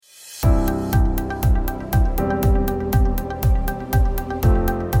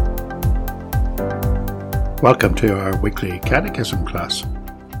Welcome to our weekly Catechism class.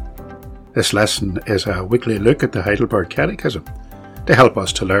 This lesson is a weekly look at the Heidelberg Catechism to help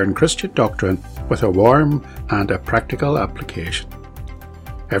us to learn Christian doctrine with a warm and a practical application.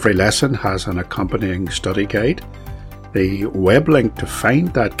 Every lesson has an accompanying study guide. The web link to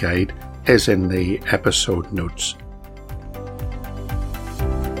find that guide is in the episode notes.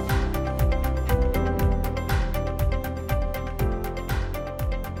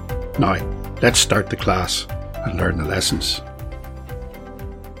 Now, let's start the class and learn the lessons.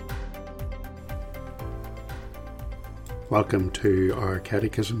 Welcome to our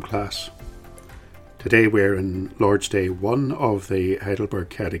Catechism class. Today we're in Lord's Day 1 of the Heidelberg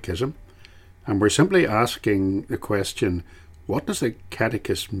Catechism, and we're simply asking the question, what does the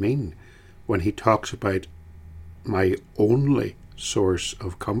Catechist mean when he talks about my only source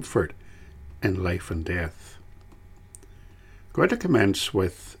of comfort in life and death? I'm going to commence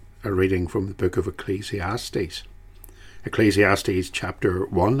with a reading from the book of Ecclesiastes. Ecclesiastes chapter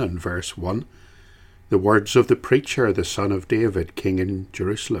 1 and verse 1. The words of the preacher, the son of David, king in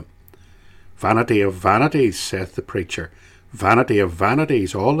Jerusalem. Vanity of vanities, saith the preacher, vanity of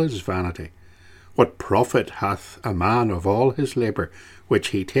vanities, all is vanity. What profit hath a man of all his labour, which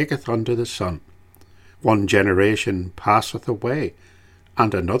he taketh under the sun? One generation passeth away,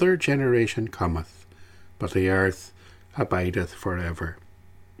 and another generation cometh, but the earth abideth for ever.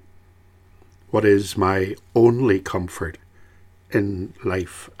 What is my only comfort in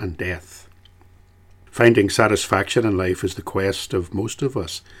life and death? Finding satisfaction in life is the quest of most of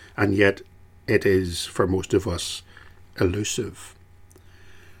us, and yet it is, for most of us, elusive.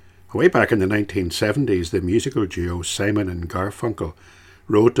 Way back in the 1970s, the musical duo Simon and Garfunkel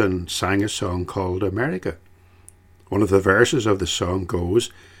wrote and sang a song called America. One of the verses of the song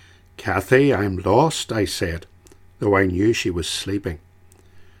goes, "Kathy, I'm lost," I said, though I knew she was sleeping.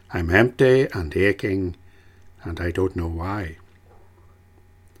 I'm empty and aching, and I don't know why.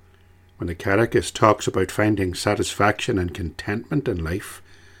 When the Catechist talks about finding satisfaction and contentment in life,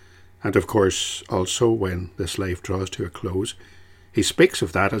 and of course also when this life draws to a close, he speaks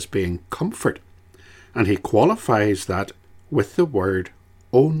of that as being comfort, and he qualifies that with the word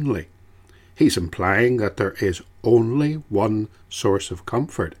only. He's implying that there is only one source of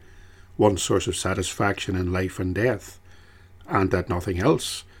comfort, one source of satisfaction in life and death, and that nothing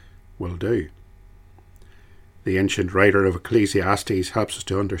else will do. The ancient writer of Ecclesiastes helps us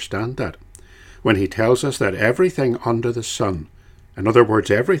to understand that when he tells us that everything under the sun, in other words,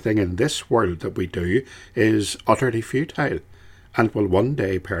 everything in this world that we do, is utterly futile and will one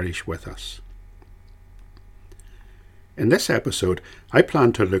day perish with us. In this episode, I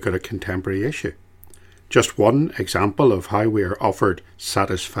plan to look at a contemporary issue, just one example of how we are offered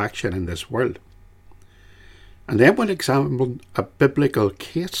satisfaction in this world. And then we'll examine a biblical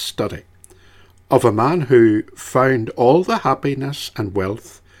case study of a man who found all the happiness and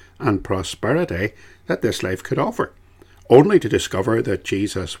wealth and prosperity that this life could offer, only to discover that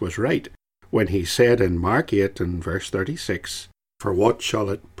Jesus was right when he said in Mark 8 and verse 36, "For what shall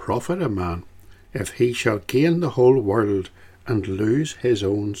it profit a man if he shall gain the whole world and lose his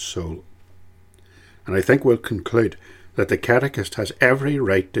own soul?" And I think we'll conclude that the Catechist has every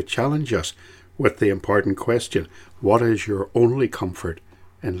right to challenge us with the important question, what is your only comfort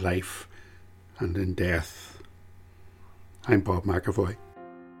in life and in death? I'm Bob McAvoy,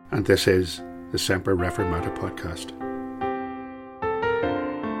 and this is the Semper Reformata podcast.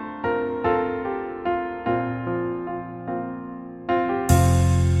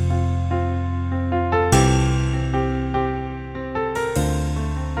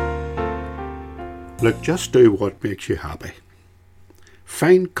 Look, just do what makes you happy.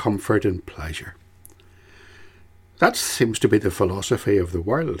 Find comfort in pleasure. That seems to be the philosophy of the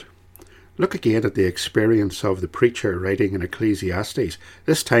world. Look again at the experience of the preacher writing in Ecclesiastes,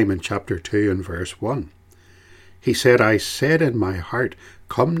 this time in chapter 2 and verse 1. He said, "I said in my heart,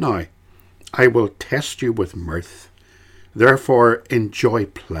 come now, I will test you with mirth. Therefore enjoy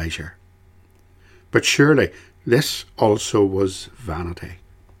pleasure." But surely this also was vanity.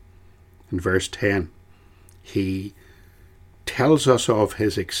 In verse 10, he tells us of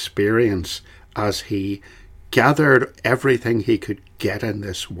his experience as he gathered everything he could get in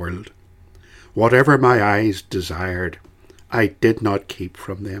this world. Whatever my eyes desired, I did not keep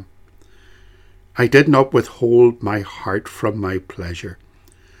from them. I did not withhold my heart from my pleasure,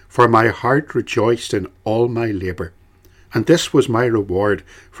 for my heart rejoiced in all my labour, and this was my reward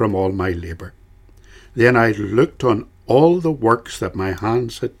from all my labour. Then I looked on all the works that my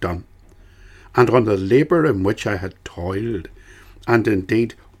hands had done, and on the labour in which I had toiled, and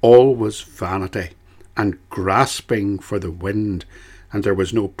indeed all was vanity, and grasping for the wind, and there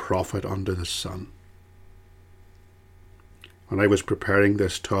was no profit under the sun. when I was preparing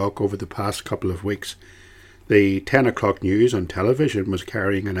this talk over the past couple of weeks, the 10 o'clock news on television was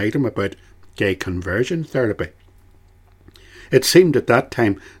carrying an item about gay conversion therapy. It seemed at that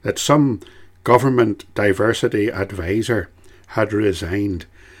time that some government diversity advisor had resigned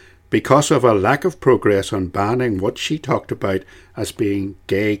because of a lack of progress on banning what she talked about as being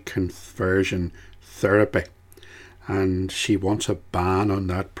gay conversion therapy. And she wants a ban on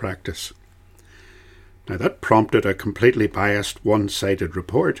that practice. Now that prompted a completely biased, one-sided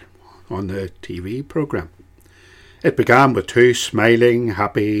report on the TV programme. It began with two smiling,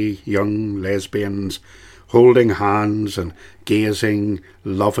 happy young lesbians holding hands and gazing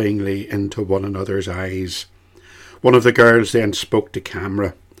lovingly into one another's eyes. One of the girls then spoke to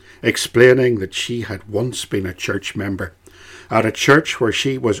camera, explaining that she had once been a church member at a church where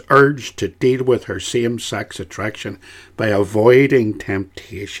she was urged to deal with her same-sex attraction by avoiding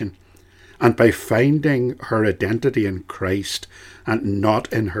temptation and by finding her identity in Christ and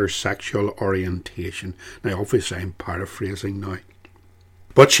not in her sexual orientation. Now, obviously, I'm paraphrasing now.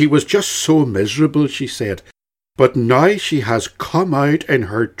 But she was just so miserable, she said. But now she has come out in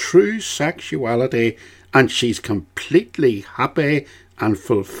her true sexuality and she's completely happy and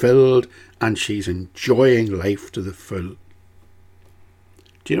fulfilled and she's enjoying life to the full.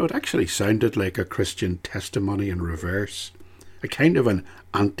 Do you know, it actually sounded like a Christian testimony in reverse, a kind of an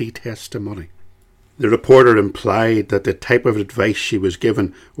anti-testimony. The reporter implied that the type of advice she was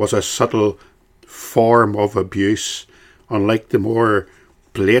given was a subtle form of abuse, unlike the more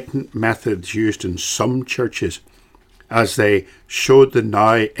blatant methods used in some churches, as they showed the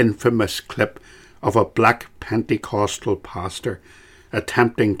now infamous clip of a black Pentecostal pastor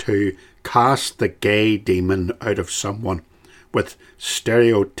attempting to cast the gay demon out of someone with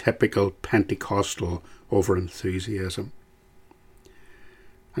stereotypical Pentecostal overenthusiasm.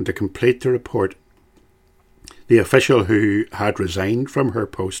 And to complete the report, the official who had resigned from her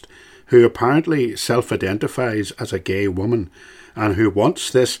post, who apparently self-identifies as a gay woman and who wants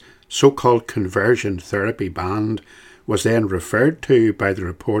this so-called conversion therapy banned, was then referred to by the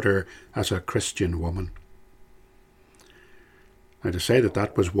reporter as a Christian woman. Now, to say that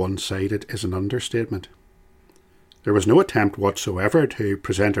that was one-sided is an understatement. There was no attempt whatsoever to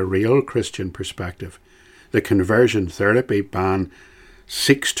present a real Christian perspective. The conversion therapy ban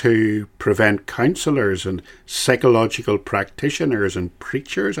seeks to prevent counsellors and psychological practitioners and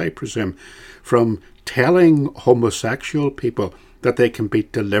preachers, I presume, from telling homosexual people that they can be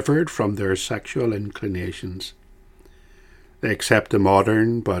delivered from their sexual inclinations. They accept the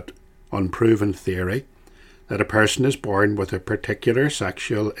modern but unproven theory that a person is born with a particular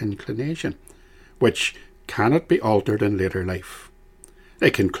sexual inclination, which cannot be altered in later life. They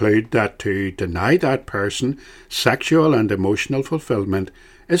conclude that to deny that person sexual and emotional fulfillment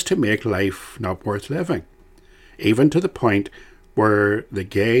is to make life not worth living, even to the point where the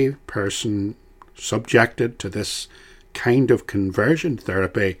gay person subjected to this kind of conversion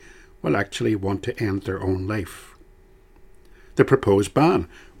therapy will actually want to end their own life. The proposed ban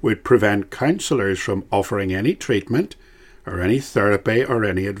would prevent counsellors from offering any treatment or any therapy or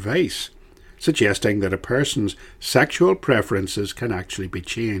any advice, suggesting that a person's sexual preferences can actually be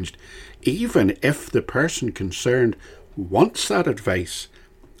changed, even if the person concerned wants that advice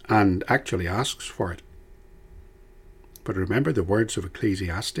and actually asks for it. But remember the words of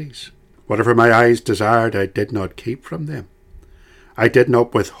Ecclesiastes. Whatever my eyes desired, I did not keep from them. I did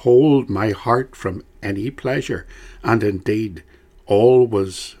not withhold my heart from any pleasure, and indeed all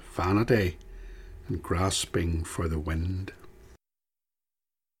was vanity and grasping for the wind.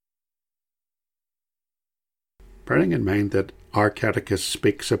 Bearing in mind that our catechism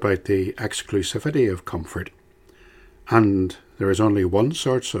speaks about the exclusivity of comfort, and there is only one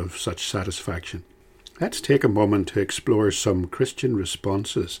source of such satisfaction, let's take a moment to explore some Christian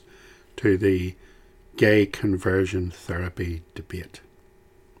responses to the gay conversion therapy debate.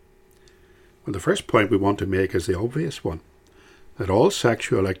 Well, the first point we want to make is the obvious one, that all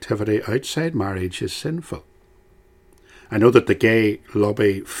sexual activity outside marriage is sinful. I know that the gay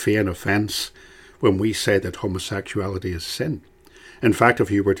lobby feign offence when we say that homosexuality is sin. In fact, if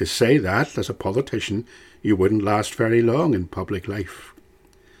you were to say that as a politician, you wouldn't last very long in public life.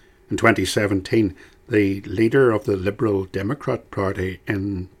 In 2017, the leader of the Liberal Democrat Party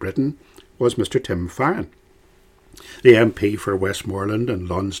in Britain was Mr Tim Farron, the MP for Westmoreland and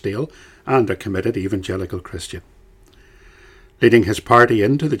Lonsdale, and a committed evangelical Christian. Leading his party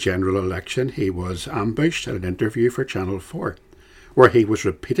into the general election, he was ambushed at an interview for Channel 4, where he was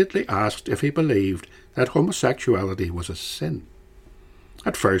repeatedly asked if he believed that homosexuality was a sin.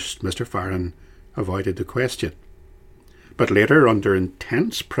 At first, Mr Farron avoided the question, but later, under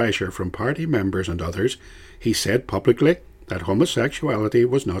intense pressure from party members and others, he said publicly that homosexuality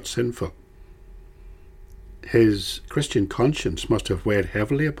was not sinful. His Christian conscience must have weighed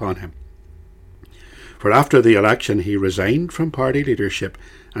heavily upon him. For after the election he resigned from party leadership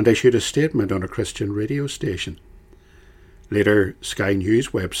and issued a statement on a Christian radio station. Later, Sky News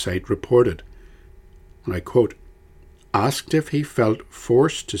website reported, and I quote, "Asked if he felt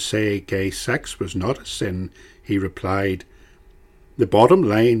forced to say gay sex was not a sin, he replied, 'The bottom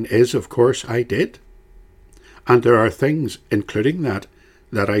line is, of course, I did. And there are things, including that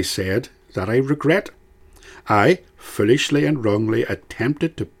I said that I regret. I, foolishly and wrongly,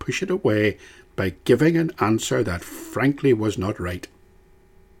 attempted to push it away by giving an answer that frankly was not right.'"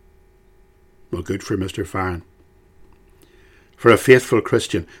 Well, good for Mr. Farron. For a faithful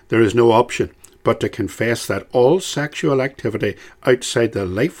Christian, there is no option but to confess that all sexual activity outside the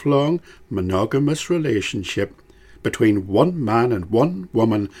lifelong monogamous relationship between one man and one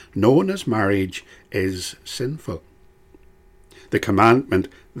woman known as marriage is sinful. The commandment,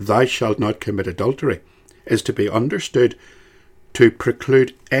 "Thou shalt not commit adultery," is to be understood to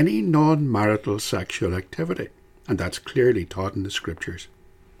preclude any non-marital sexual activity, and that's clearly taught in the Scriptures.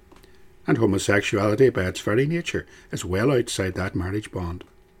 And homosexuality, by its very nature, is well outside that marriage bond.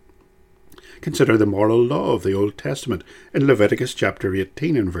 Consider the moral law of the Old Testament in Leviticus chapter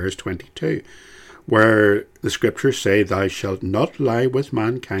 18 and verse 22, where the Scriptures say, "Thou shalt not lie with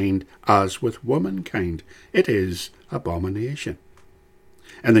mankind as with womankind. It is abomination."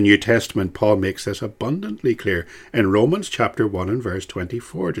 In the New Testament, Paul makes this abundantly clear in Romans chapter 1 and verse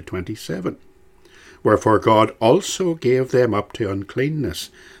 24 to 27. "Wherefore God also gave them up to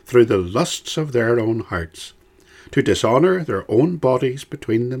uncleanness through the lusts of their own hearts, to dishonour their own bodies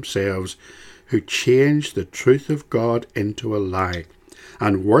between themselves, who changed the truth of God into a lie,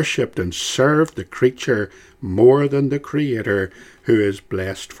 and worshipped and served the creature more than the Creator, who is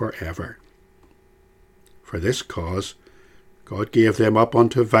blessed for ever. For this cause God gave them up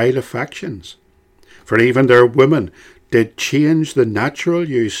unto vile affections. For even their women did change the natural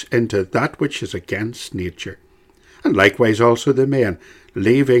use into that which is against nature. And likewise also the men,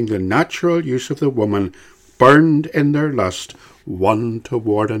 leaving the natural use of the woman, burned in their lust one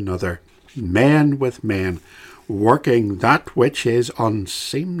toward another, men with men, working that which is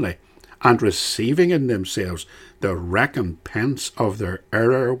unseemly, and receiving in themselves the recompense of their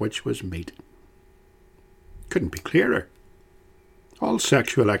error which was meet." Couldn't be clearer. All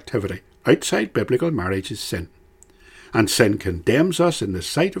sexual activity outside biblical marriage is sin. And sin condemns us in the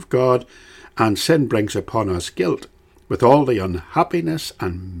sight of God, and sin brings upon us guilt, with all the unhappiness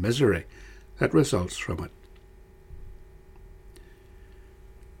and misery that results from it.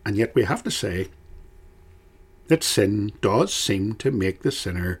 And yet we have to say that sin does seem to make the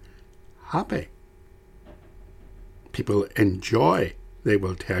sinner happy. People enjoy, they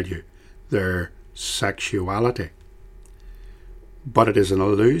will tell you, their sexuality. But it is an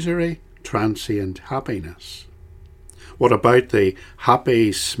illusory, transient happiness. What about the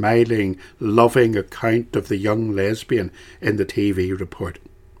happy, smiling, loving account of the young lesbian in the TV report?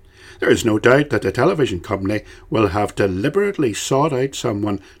 There is no doubt that the television company will have deliberately sought out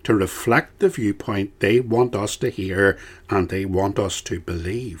someone to reflect the viewpoint they want us to hear and they want us to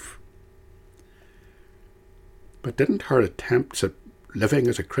believe. But didn't her attempts at living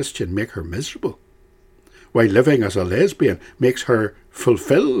as a Christian make her miserable? While living as a lesbian makes her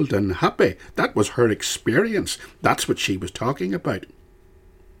fulfilled and happy. That was her experience. That's what she was talking about.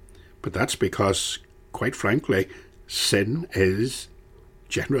 But that's because, quite frankly, sin is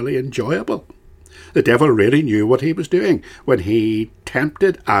generally enjoyable. The devil really knew what he was doing when he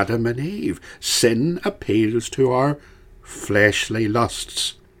tempted Adam and Eve. Sin appeals to our fleshly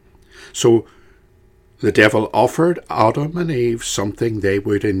lusts. So the devil offered Adam and Eve something they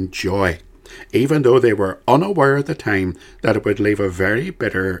would enjoy, even though they were unaware at the time that it would leave a very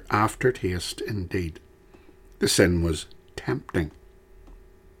bitter aftertaste indeed. The sin was tempting.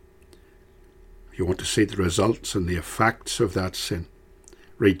 If you want to see the results and the effects of that sin,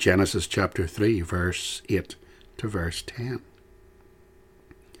 read Genesis chapter 3, verse 8 to verse 10.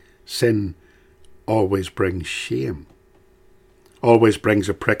 Sin always brings shame, always brings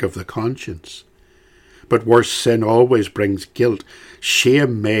a prick of the conscience. But worse, sin always brings guilt.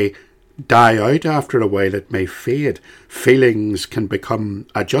 Shame may die out after a while, it may fade. Feelings can become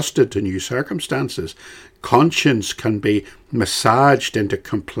adjusted to new circumstances. Conscience can be massaged into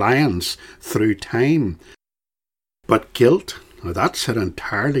compliance through time. But guilt, now that's an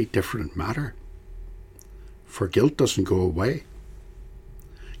entirely different matter. For guilt doesn't go away.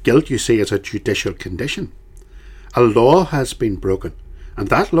 Guilt, you see, is a judicial condition. A law has been broken, and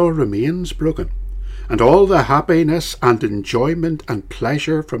that law remains broken. And all the happiness and enjoyment and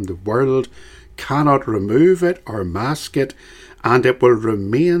pleasure from the world cannot remove it or mask it, and it will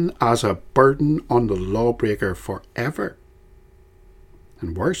remain as a burden on the lawbreaker forever.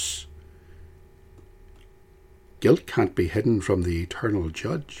 And worse, guilt can't be hidden from the eternal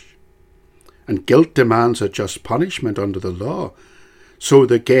judge. And guilt demands a just punishment under the law. So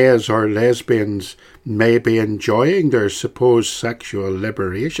the gays or lesbians may be enjoying their supposed sexual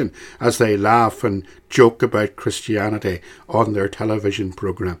liberation as they laugh and joke about Christianity on their television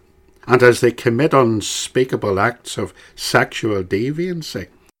programme, and as they commit unspeakable acts of sexual deviancy.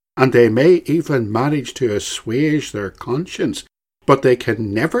 And they may even manage to assuage their conscience, but they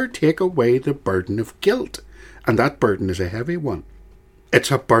can never take away the burden of guilt, and that burden is a heavy one. It's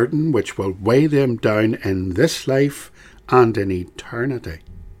a burden which will weigh them down in this life and in eternity.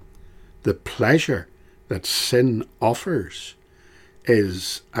 The pleasure that sin offers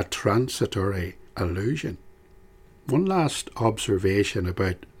is a transitory illusion. One last observation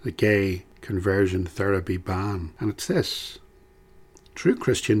about the gay conversion therapy ban, and it's this: true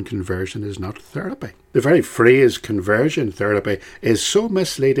Christian conversion is not therapy. The very phrase conversion therapy is so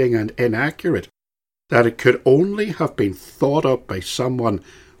misleading and inaccurate that it could only have been thought up by someone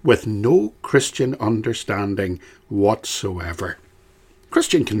with no Christian understanding whatsoever.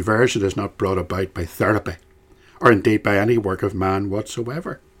 Christian conversion is not brought about by therapy, or indeed by any work of man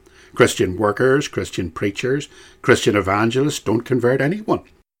whatsoever. Christian workers, Christian preachers, Christian evangelists don't convert anyone.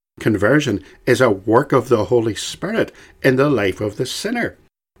 Conversion is a work of the Holy Spirit in the life of the sinner,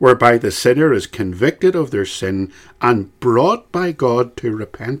 whereby the sinner is convicted of their sin and brought by God to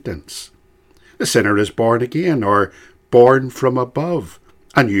repentance. The sinner is born again, or born from above,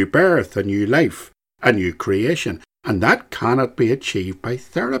 a new birth, a new life, a new creation, and that cannot be achieved by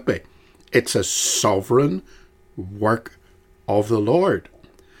therapy. It's a sovereign work of the Lord,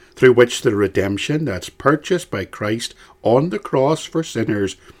 through which the redemption that's purchased by Christ on the cross for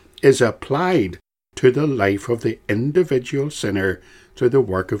sinners is applied to the life of the individual sinner through the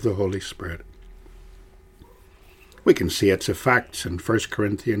work of the Holy Spirit. We can see its effects in 1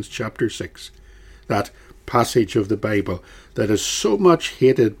 Corinthians chapter 6, that passage of the Bible that is so much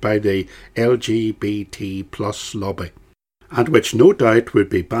hated by the LGBT plus lobby, and which no doubt would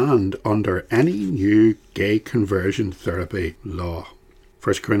be banned under any new gay conversion therapy law.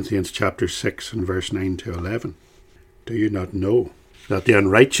 1 Corinthians chapter 6 and verse 9 to 11. Do you not know that the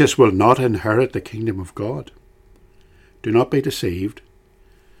unrighteous will not inherit the kingdom of God? Do not be deceived.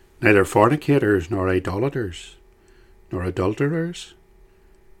 Neither fornicators, nor idolaters, nor adulterers,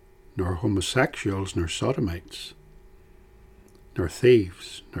 nor homosexuals, nor sodomites, nor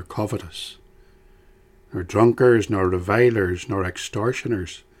thieves, nor covetous, nor drunkards, nor revilers, nor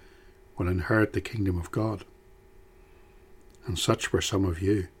extortioners will inherit the kingdom of God. And such were some of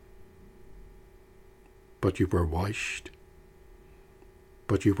you. But you were washed,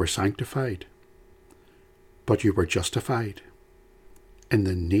 but you were sanctified, but you were justified in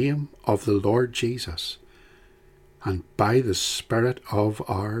the name of the Lord Jesus and by the Spirit of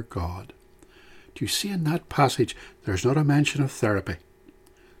our God. Do you see in that passage, there's not a mention of therapy.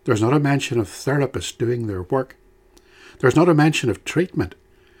 There's not a mention of therapists doing their work. There's not a mention of treatment.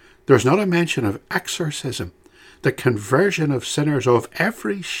 There's not a mention of exorcism. The conversion of sinners of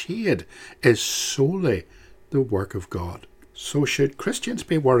every shade is solely the work of God. So should Christians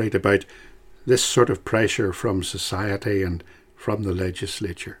be worried about this sort of pressure from society and from the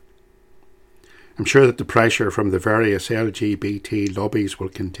legislature? I'm sure that the pressure from the various LGBT lobbies will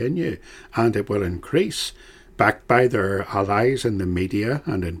continue, and it will increase, backed by their allies in the media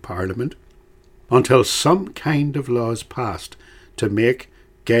and in Parliament, until some kind of law is passed to make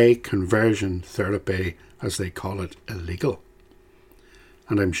gay conversion therapy, as they call it, illegal.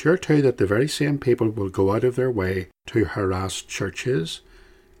 And I'm sure too that the very same people will go out of their way to harass churches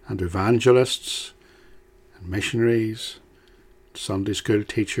and evangelists and missionaries, Sunday school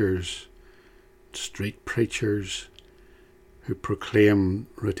teachers, street preachers who proclaim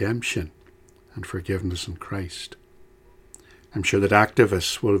redemption and forgiveness in Christ. I'm sure that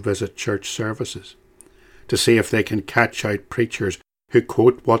activists will visit church services to see if they can catch out preachers who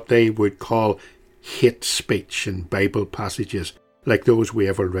quote what they would call hate speech in Bible passages like those we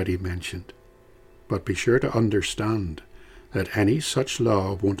have already mentioned. But be sure to understand that any such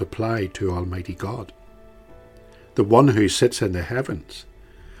law won't apply to Almighty God, the one who sits in the heavens,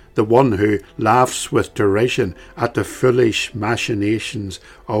 the one who laughs with derision at the foolish machinations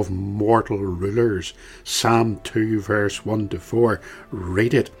of mortal rulers. Psalm 2 verse 1 to 4.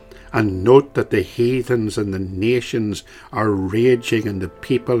 Read it and note that the heathens and the nations are raging and the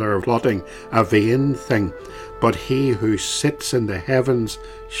people are plotting a vain thing. But he who sits in the heavens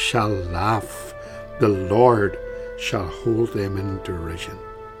shall laugh. The Lord shall hold them in derision.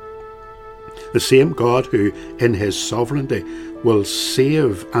 The same God who, in his sovereignty, will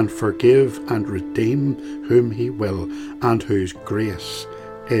save and forgive and redeem whom he will, and whose grace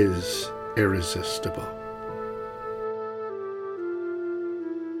is irresistible.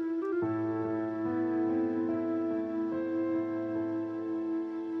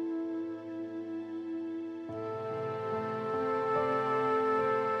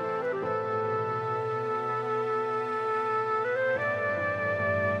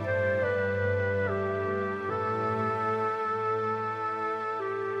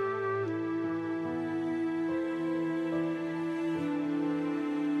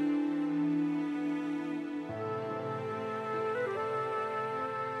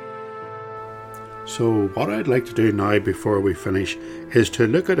 So what I'd like to do now before we finish is to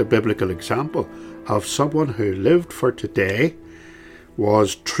look at a biblical example of someone who lived for today,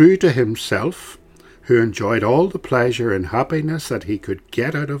 was true to himself, who enjoyed all the pleasure and happiness that he could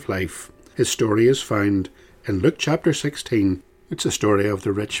get out of life. His story is found in Luke chapter 16. It's a story of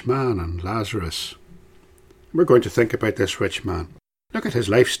the rich man and Lazarus. We're going to think about this rich man. Look at his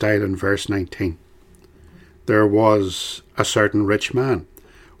lifestyle in verse 19. There was a certain rich man,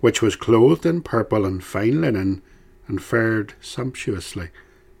 which was clothed in purple and fine linen, and fared sumptuously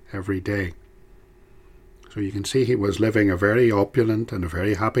every day. So you can see he was living a very opulent and a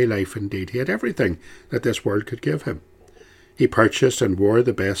very happy life indeed. He had everything that this world could give him. He purchased and wore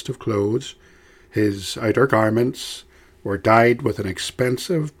the best of clothes. His outer garments were dyed with an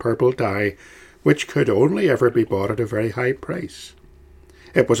expensive purple dye, which could only ever be bought at a very high price.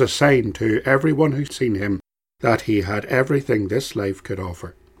 It was a sign to everyone who seen him that he had everything this life could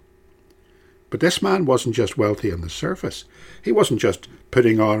offer. But this man wasn't just wealthy on the surface. He wasn't just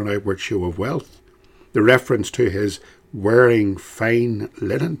putting on an outward show of wealth. The reference to his wearing fine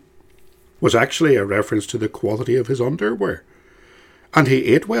linen was actually a reference to the quality of his underwear. And he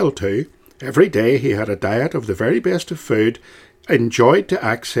ate well too. Every day he had a diet of the very best of food, enjoyed to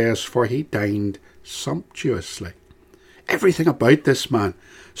excess, for he dined sumptuously. Everything about this man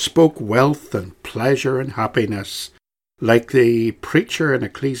spoke wealth and pleasure and happiness, like the preacher in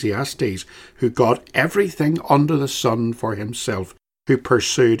Ecclesiastes, who got everything under the sun for himself, who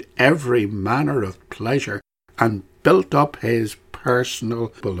pursued every manner of pleasure and built up his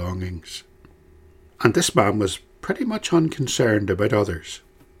personal belongings. And this man was pretty much unconcerned about others.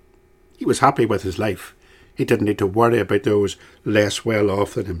 He was happy with his life. He didn't need to worry about those less well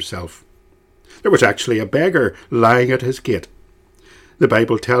off than himself. There was actually a beggar lying at his gate. The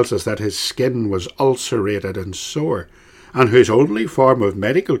Bible tells us that his skin was ulcerated and sore, and whose only form of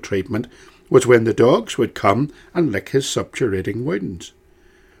medical treatment was when the dogs would come and lick his suppurating wounds.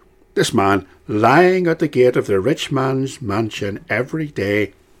 This man lying at the gate of the rich man's mansion every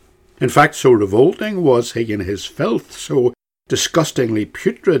day. In fact, so revolting was he in his filth, so disgustingly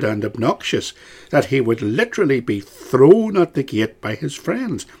putrid and obnoxious, that he would literally be thrown at the gate by his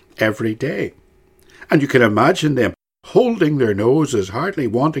friends every day. And you can imagine them holding their noses, hardly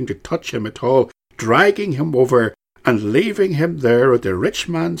wanting to touch him at all, dragging him over and leaving him there at the rich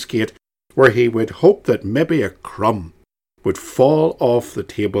man's gate, where he would hope that maybe a crumb would fall off the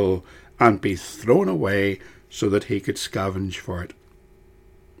table and be thrown away so that he could scavenge for it.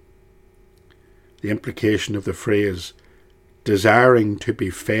 The implication of the phrase, desiring to be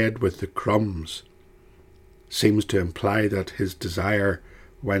fed with the crumbs, seems to imply that his desire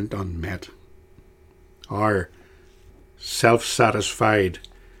went unmet. Our self-satisfied,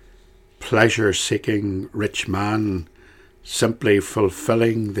 pleasure-seeking rich man, simply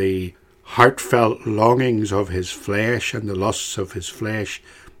fulfilling the heartfelt longings of his flesh and the lusts of his flesh,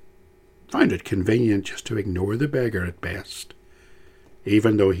 found it convenient just to ignore the beggar at best,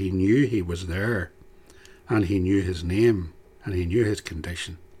 even though he knew he was there, and he knew his name, and he knew his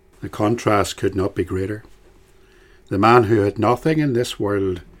condition. The contrast could not be greater. The man who had nothing in this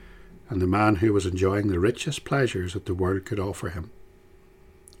world, and the man who was enjoying the richest pleasures that the world could offer him,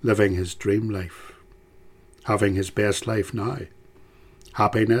 living his dream life, having his best life now,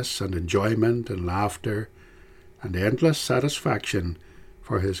 happiness and enjoyment and laughter and endless satisfaction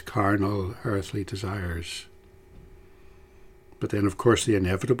for his carnal earthly desires. But then, of course, the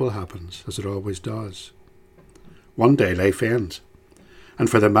inevitable happens, as it always does. One day life ends, and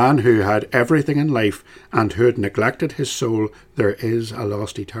for the man who had everything in life and who had neglected his soul, there is a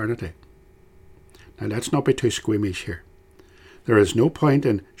lost eternity. Now let's not be too squeamish here. There is no point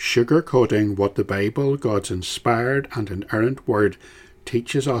in sugarcoating what the Bible, God's inspired and inerrant word,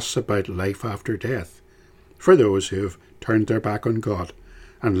 teaches us about life after death, for those who have turned their back on God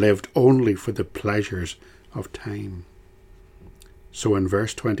and lived only for the pleasures of time. So in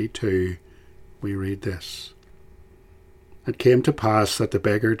verse 22 we read this. It came to pass that the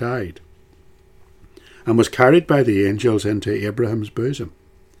beggar died and was carried by the angels into Abraham's bosom.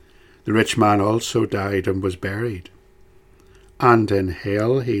 The rich man also died and was buried. And in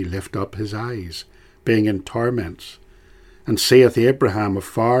hell he lift up his eyes, being in torments, and seeth Abraham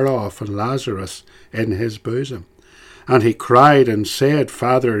afar off, and Lazarus in his bosom. And he cried and said,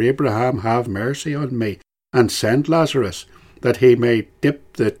 Father Abraham, have mercy on me, and send Lazarus, that he may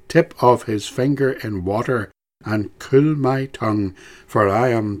dip the tip of his finger in water, and cool my tongue, for I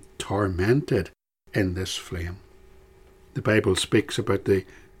am tormented in this flame. The Bible speaks about the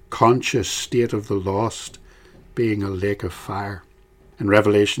conscious state of the lost being a lake of fire. In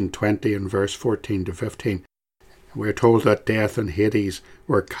Revelation 20 and verse 14 to 15, we're told that death and Hades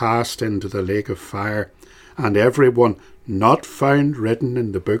were cast into the lake of fire, and everyone not found written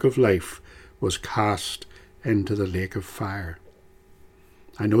in the book of life was cast into the lake of fire.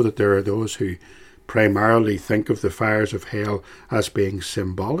 I know that there are those who primarily think of the fires of hell as being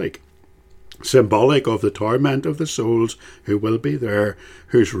symbolic of the torment of the souls who will be there,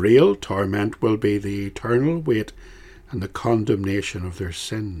 whose real torment will be the eternal weight and the condemnation of their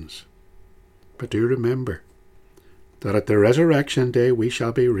sins. But do remember that at the resurrection day we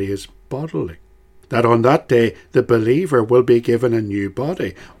shall be raised bodily, that on that day the believer will be given a new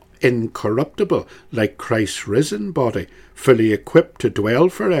body, incorruptible, like Christ's risen body, fully equipped to dwell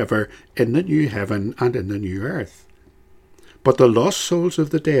forever in the new heaven and in the new earth. But the lost souls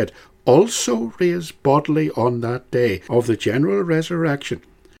of the dead also raised bodily on that day of the general resurrection,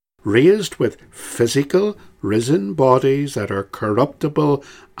 raised with physical, risen bodies that are corruptible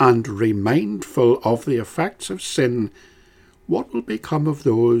and remindful of the effects of sin. What will become of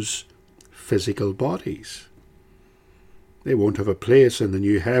those physical bodies? They won't have a place in the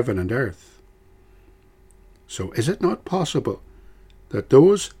new heaven and earth. So is it not possible that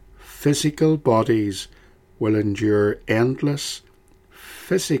those physical bodies will endure endless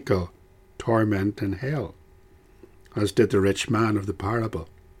physical torment in hell, as did the rich man of the parable?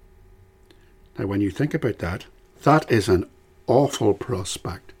 Now, when you think about that, that is an awful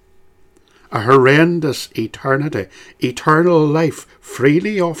prospect. A horrendous eternity, eternal life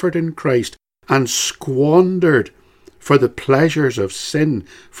freely offered in Christ and squandered for the pleasures of sin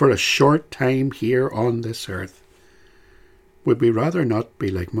for a short time here on this earth. Would we rather not be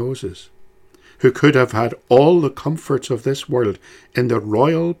like Moses, who could have had all the comforts of this world in the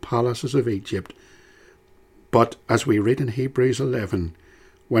royal palaces of Egypt, but, as we read in Hebrews 11,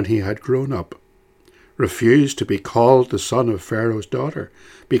 when he had grown up, refused to be called the son of Pharaoh's daughter,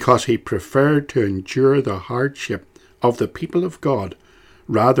 because he preferred to endure the hardship of the people of God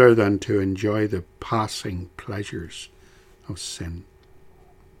rather than to enjoy the passing pleasures of sin.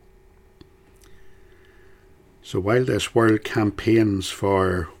 So while this world campaigns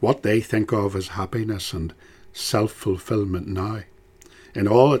for what they think of as happiness and self-fulfillment now, in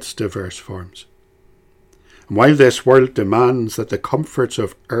all its diverse forms, and while this world demands that the comforts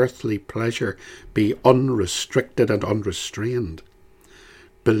of earthly pleasure be unrestricted and unrestrained,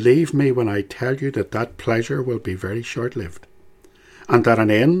 believe me when I tell you that that pleasure will be very short-lived, and that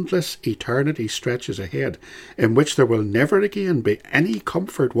an endless eternity stretches ahead, in which there will never again be any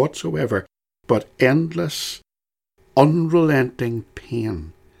comfort whatsoever, but endless, unrelenting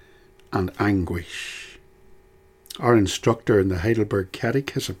pain and anguish. Our instructor in the Heidelberg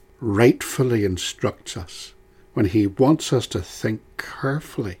Catechism rightfully instructs us when he wants us to think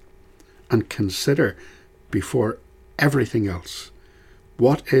carefully and consider before everything else,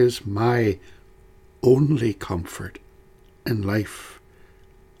 what is my only comfort in life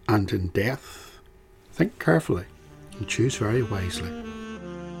and in death? Think carefully and choose very wisely.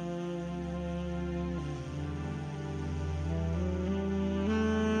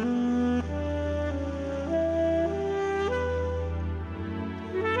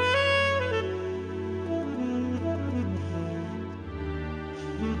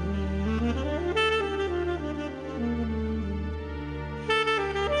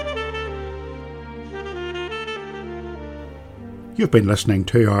 You've been listening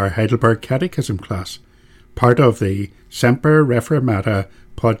to our Heidelberg Catechism class, part of the Semper Reformata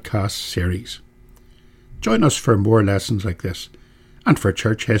podcast series. Join us for more lessons like this, and for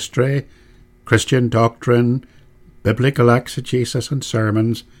church history, Christian doctrine, biblical exegesis and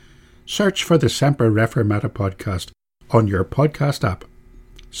sermons. Search for the Semper Reformata podcast on your podcast app.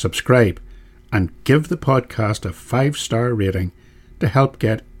 Subscribe and give the podcast a 5-star rating to help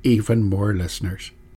get even more listeners.